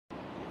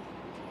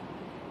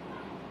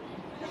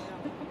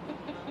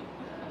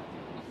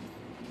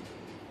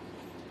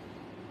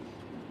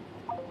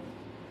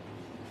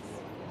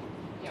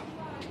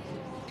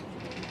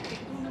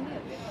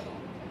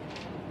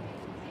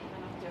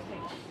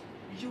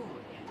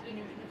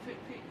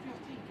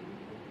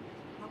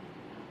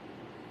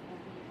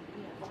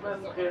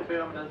Men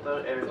 3-4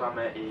 minuter är vi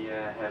framme i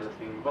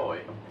Helsingborg.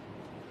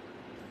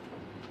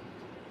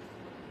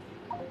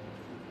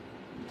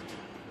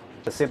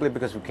 Simply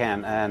because we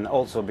can, and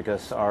also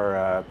because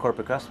our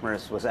corporate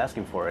customers was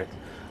asking for it,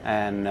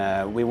 and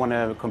we want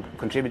to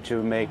contribute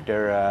to make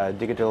their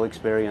digital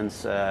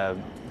experience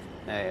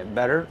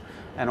better,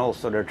 and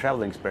also their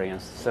traveling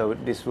experience. So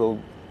this will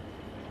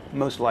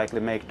most likely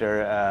make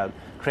their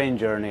train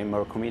journey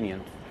more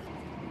convenient.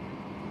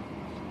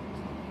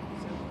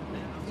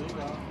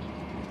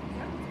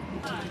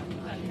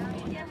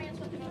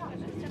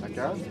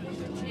 Tackar.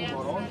 God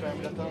morgon,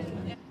 biljetten.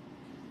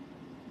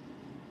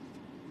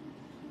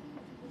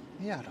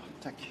 Ja då,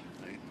 tack.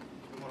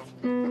 God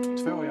morgon.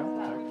 2, ja.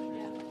 Tack.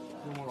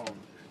 God morgon.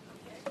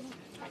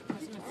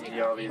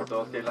 Ja, vi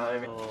står stilla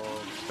här.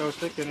 2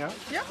 stycken, ja.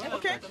 Ja,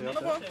 okej.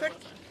 Vad bra, tack.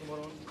 God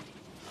morgon.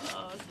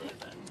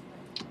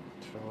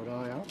 2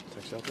 där, ja.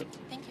 Tack så hjärtligt.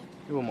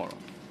 God morgon.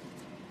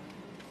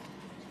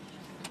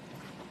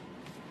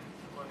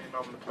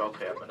 Inom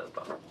 2-3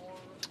 minuter.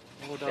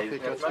 Och där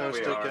fick jag 2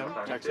 stycken.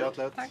 Tack så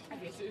hjärtligt.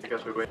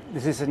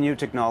 This is a new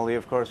technology,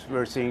 of course.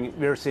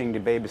 We're seeing the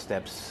baby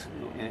steps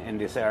in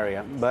this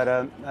area, but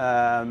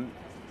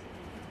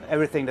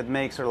everything that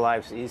makes our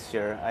lives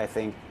easier, I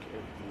think,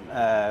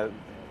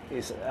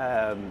 is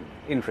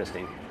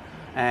interesting.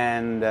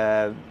 And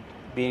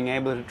being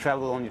able to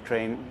travel on your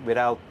train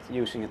without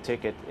using a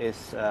ticket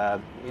is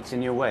it's a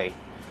new way,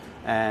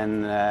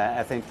 and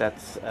I think that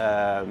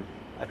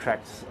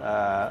attracts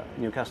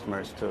new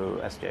customers to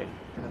SJ.